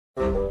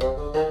Hello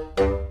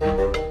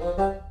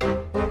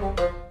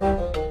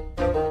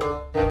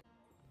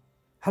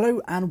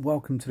and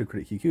welcome to the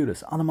Critically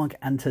Clueless. I'm Monk,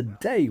 and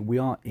today we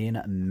are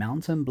in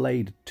Mountain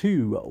Blade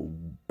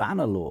 2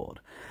 Bannerlord.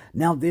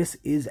 Now this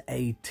is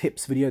a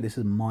tips video. This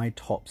is my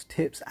tops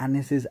tips, and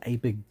this is a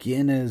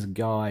beginner's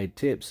guide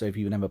tips. So if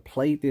you've never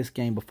played this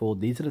game before,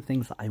 these are the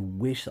things that I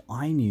wish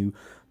I knew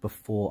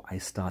before I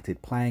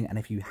started playing. And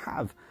if you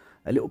have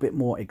a little bit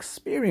more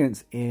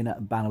experience in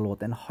Bannerlord,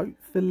 then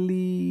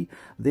hopefully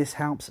this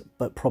helps,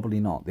 but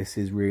probably not. This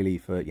is really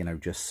for,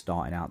 just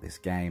starting out this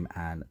game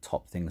and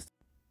top things to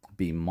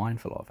be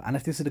mindful of. And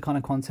if this is the kind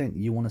of content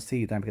you want to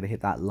see, don't forget to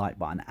hit that like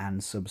button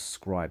and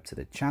subscribe to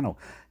the channel.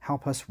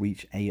 Help us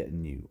reach a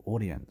new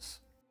audience.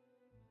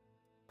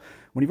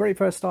 When you very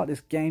first start this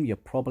game, you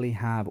probably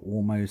have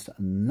almost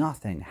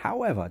nothing.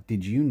 However,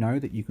 did you know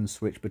that you can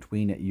switch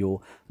between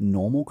your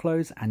normal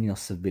clothes and your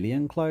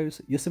civilian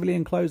clothes? Your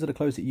civilian clothes are the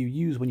clothes that you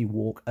use when you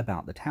walk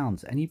about the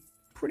towns, and you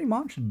pretty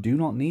much do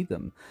not need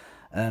them.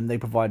 They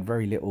provide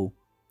very little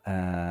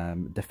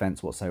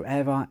defense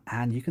whatsoever,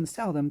 and you can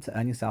sell them to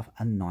earn yourself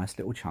a nice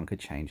little chunk of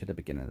change at the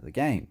beginning of the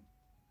game.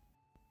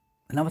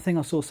 Another thing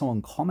I saw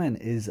someone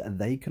comment is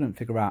they couldn't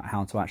figure out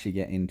how to actually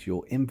get into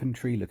your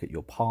inventory, look at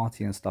your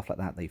party and stuff like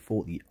that. They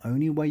thought the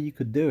only way you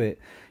could do it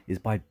is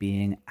by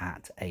being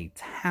at a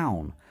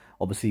town.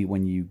 Obviously,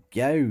 when you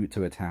go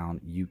to a town,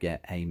 you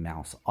get a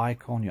mouse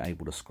icon, you're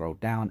able to scroll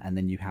down, and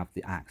then you have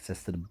the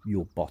access to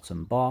your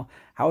bottom bar.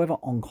 However,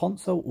 on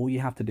console, all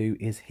you have to do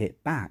is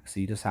hit back. So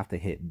you just have to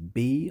hit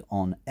B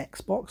on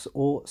Xbox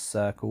or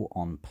circle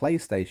on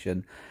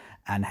PlayStation.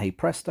 And hey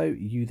presto,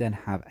 you then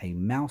have a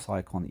mouse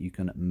icon that you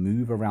can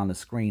move around the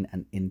screen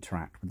and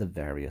interact with the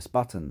various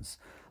buttons.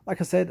 Like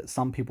I said,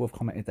 some people have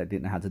commented they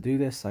didn't know how to do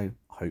this, so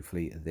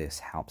hopefully this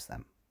helps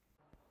them.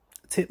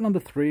 Tip number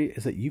 3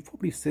 is that you've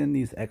probably seen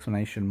these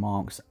exclamation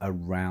marks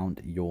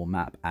around your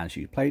map as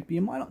you played, but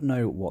you might not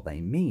know what they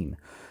mean.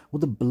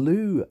 Well, the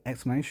blue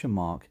exclamation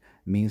mark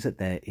means that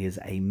there is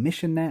a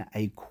mission there,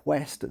 a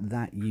quest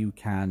that you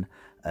can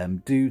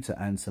do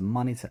to earn some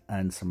money, to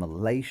earn some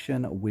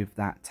relation with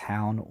that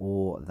town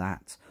or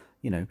that,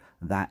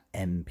 that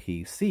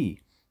NPC.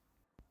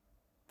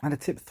 And a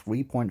tip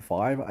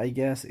 3.5, I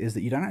guess, is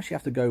that you don't actually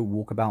have to go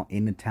walk about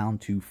in the town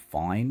to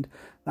find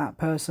that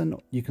person.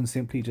 You can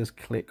simply just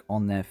click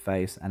on their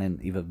face and then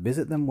either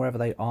visit them wherever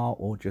they are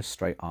or just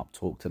straight up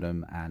talk to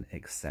them and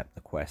accept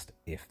the quest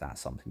if that's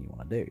something you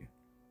want to do.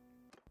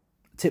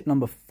 Tip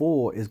number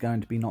 4 is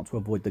going to be not to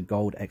avoid the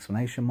gold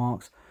exclamation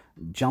marks.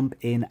 Jump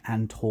in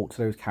and talk to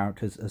those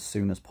characters as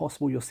soon as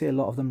possible. You'll see a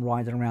lot of them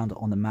riding around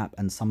on the map,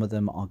 and some of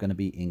them are going to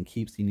be in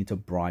keeps. You need to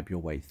bribe your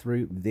way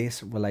through.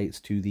 This relates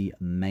to the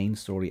main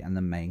story and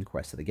the main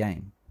quest of the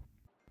game.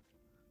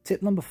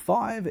 Tip number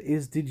 5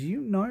 is, did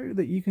you know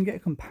that you can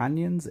get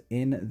companions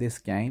in this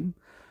game?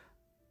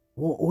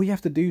 Well, all you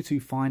have to do to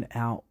find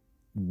out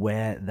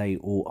where they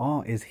all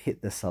are is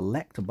hit the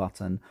select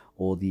button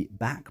or the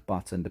back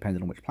button,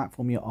 depending on which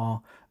platform you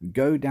are,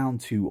 go down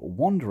to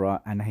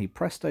Wanderer, and hey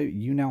presto,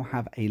 you now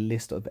have a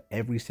list of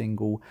every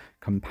single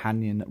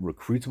companion,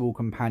 recruitable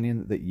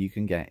companion that you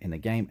can get in the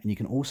game, and you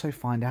can also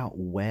find out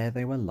where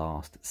they were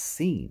last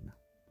seen.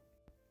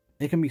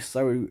 It can be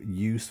so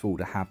useful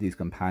to have these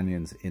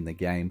companions in the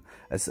game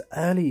as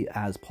early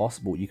as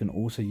possible. You can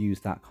also use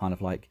that kind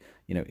of like,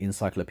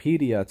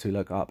 encyclopedia to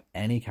look up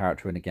any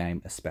character in the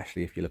game,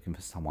 especially if you're looking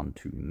for someone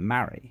to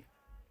marry.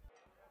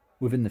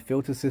 Within the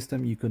filter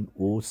system, you can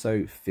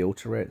also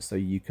filter it so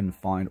you can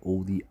find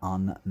all the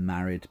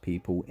unmarried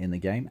people in the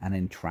game and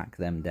then track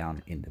them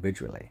down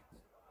individually.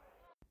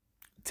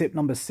 Tip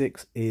number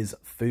 6 is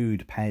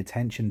food. Pay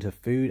attention to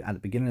food. At the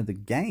beginning of the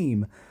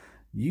game,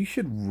 you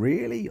should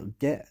really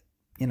get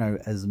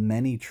as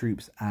many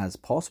troops as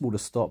possible to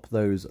stop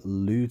those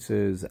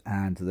looters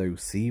and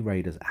those sea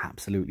raiders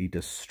absolutely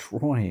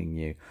destroying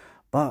you.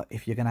 But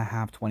if you're going to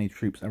have 20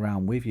 troops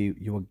around with you,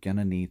 you're going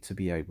to need to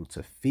be able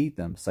to feed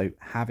them. So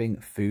having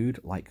food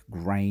like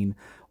grain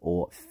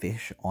or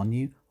fish on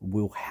you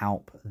will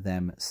help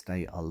them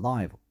stay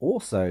alive.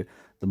 Also,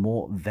 the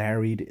more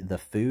varied the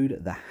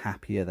food, the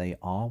happier they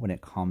are when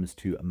it comes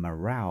to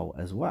morale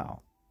as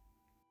well.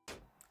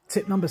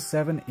 Tip number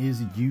 7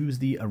 is use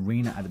the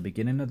arena at the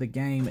beginning of the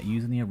game.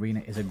 Using the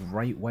arena is a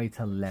great way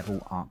to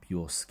level up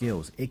your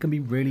skills. It can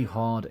be really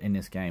hard in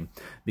this game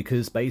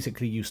because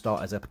basically you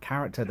start as a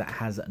character that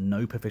has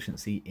no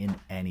proficiency in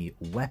any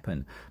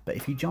weapon. But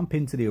if you jump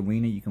into the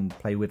arena, you can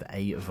play with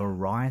a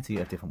variety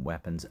of different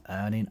weapons,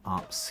 earning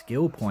up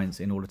skill points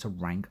in order to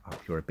rank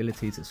up your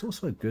abilities. It's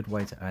also a good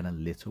way to earn a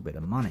little bit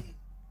of money.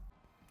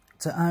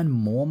 To earn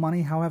more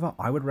money, however,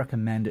 I would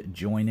recommend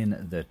joining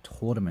the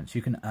tournaments.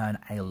 You can earn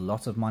a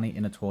lot of money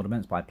in the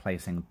tournaments by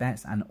placing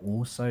bets and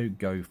also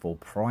go for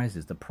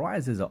prizes. The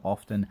prizes are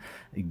often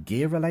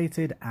gear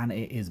related, and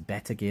it is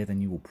better gear than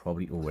you will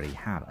probably already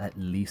have, at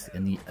least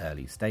in the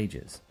early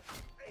stages.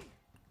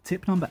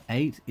 Tip number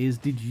 8 is,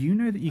 did you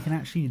know that you can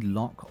actually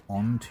lock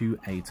onto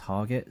a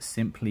target?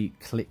 Simply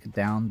click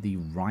down the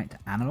right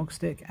analog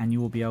stick and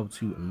you will be able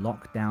to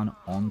lock down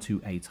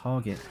onto a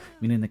target,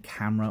 meaning the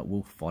camera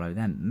will follow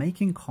them,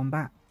 making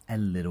combat a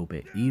little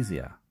bit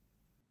easier.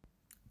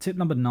 Tip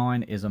number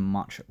 9 is a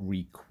much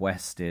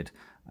requested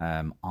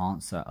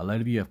answer. A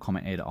load of you have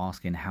commented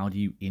asking, how do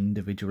you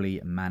individually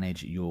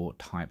manage your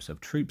types of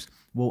troops?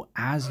 Well,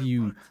 as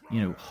you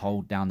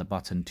hold down the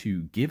button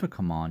to give a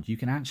command, you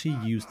can actually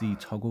use the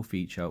toggle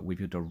feature with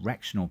your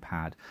directional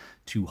pad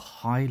to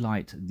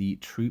highlight the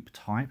troop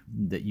type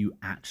that you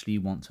actually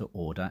want to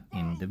order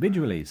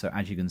individually. So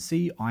as you can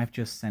see, I've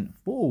just sent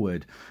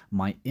forward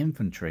my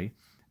infantry.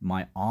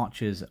 My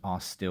archers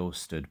are still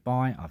stood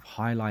by. I've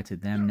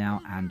highlighted them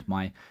now, and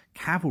my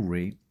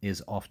cavalry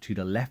is off to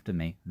the left of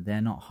me.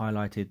 They're not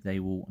highlighted. They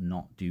will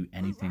not do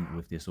anything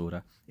with this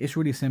order. It's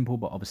really simple,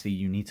 but obviously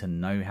you need to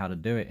know how to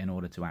do it in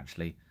order to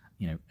actually,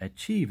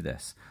 achieve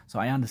this. So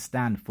I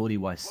understand fully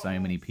why so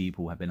many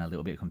people have been a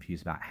little bit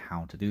confused about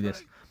how to do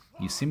this.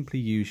 You simply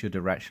use your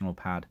directional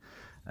pad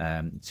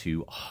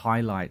to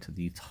highlight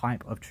the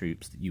type of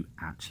troops that you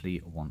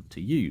actually want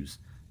to use.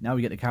 Now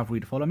we get the cavalry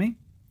to follow me.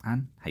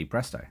 And hey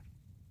presto.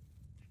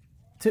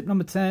 Tip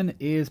number 10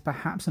 is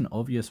perhaps an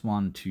obvious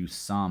one to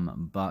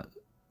some, but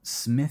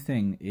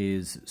smithing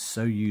is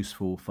so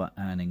useful for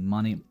earning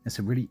money. It's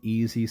a really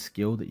easy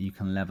skill that you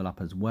can level up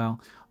as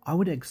well. I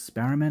would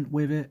experiment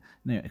with it,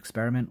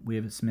 experiment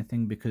with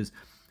smithing, because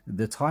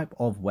the type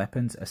of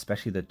weapons,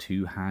 especially the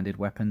two-handed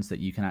weapons that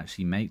you can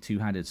actually make,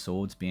 two-handed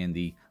swords being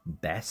the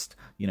best,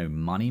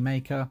 money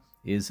maker,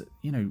 is,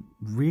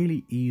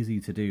 really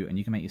easy to do, and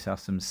you can make yourself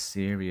some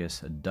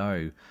serious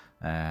dough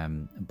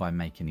by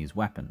making these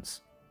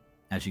weapons.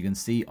 As you can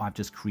see, I've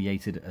just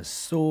created a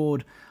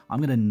sword. I'm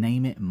going to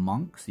name it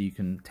Monk, so you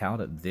can tell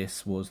that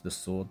this was the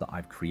sword that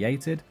I've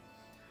created.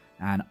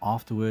 And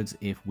afterwards,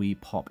 if we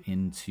pop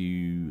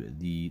into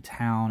the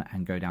town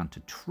and go down to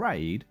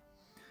trade,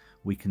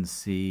 we can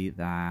see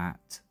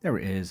that there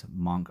it is,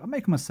 Monk. I'm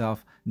making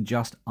myself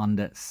just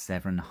under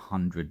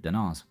 700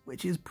 dinars,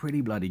 which is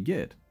pretty bloody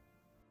good.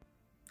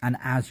 And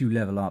as you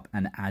level up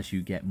and as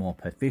you get more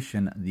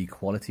proficient, the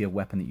quality of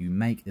weapon that you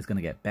make is going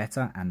to get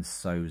better, and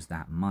so's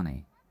that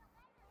money.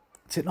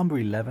 Tip number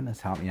 11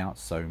 has helped me out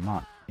so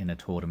much in the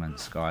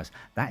tournaments, guys.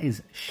 That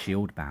is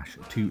shield bash.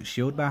 To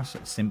shield bash,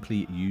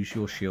 simply use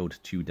your shield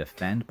to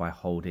defend by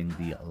holding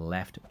the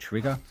left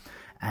trigger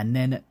and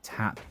then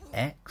tap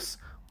X,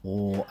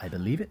 or I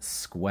believe it's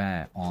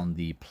square on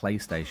the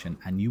PlayStation,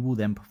 and you will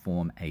then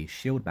perform a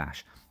shield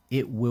bash.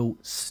 It will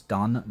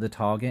stun the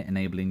target,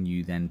 enabling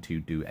you then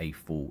to do a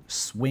full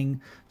swing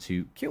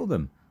to kill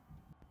them.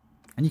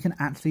 And you can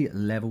actually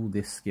level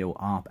this skill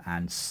up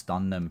and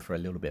stun them for a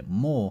little bit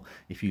more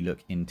if you look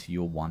into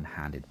your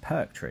one-handed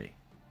perk tree.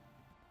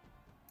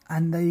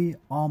 And they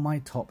are my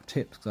top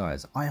tips,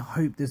 guys. I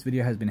hope this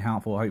video has been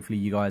helpful. Hopefully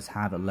you guys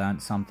have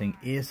learned something.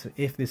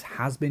 If this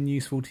has been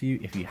useful to you,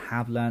 if you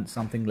have learned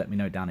something, let me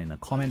know down in the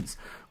comments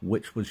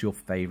which was your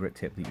favorite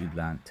tip that you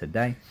learned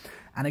today.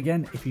 And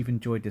again, if you've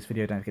enjoyed this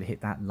video, don't forget to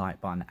hit that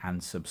like button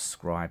and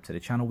subscribe to the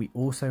channel. We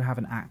also have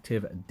an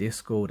active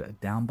Discord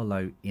down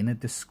below in a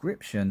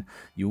description.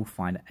 You'll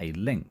find a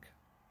link.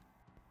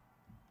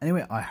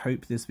 Anyway, I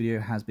hope this video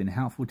has been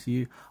helpful to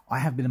you. I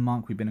have been a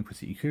Monk, we've been a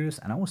Critically Clueless,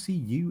 and I will see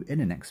you in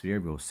the next video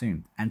real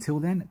soon.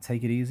 Until then,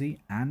 take it easy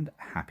and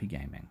happy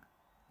gaming.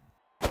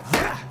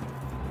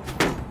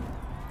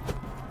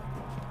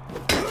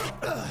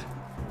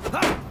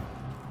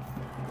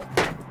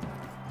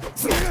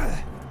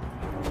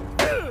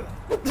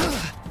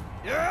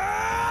 Yeah.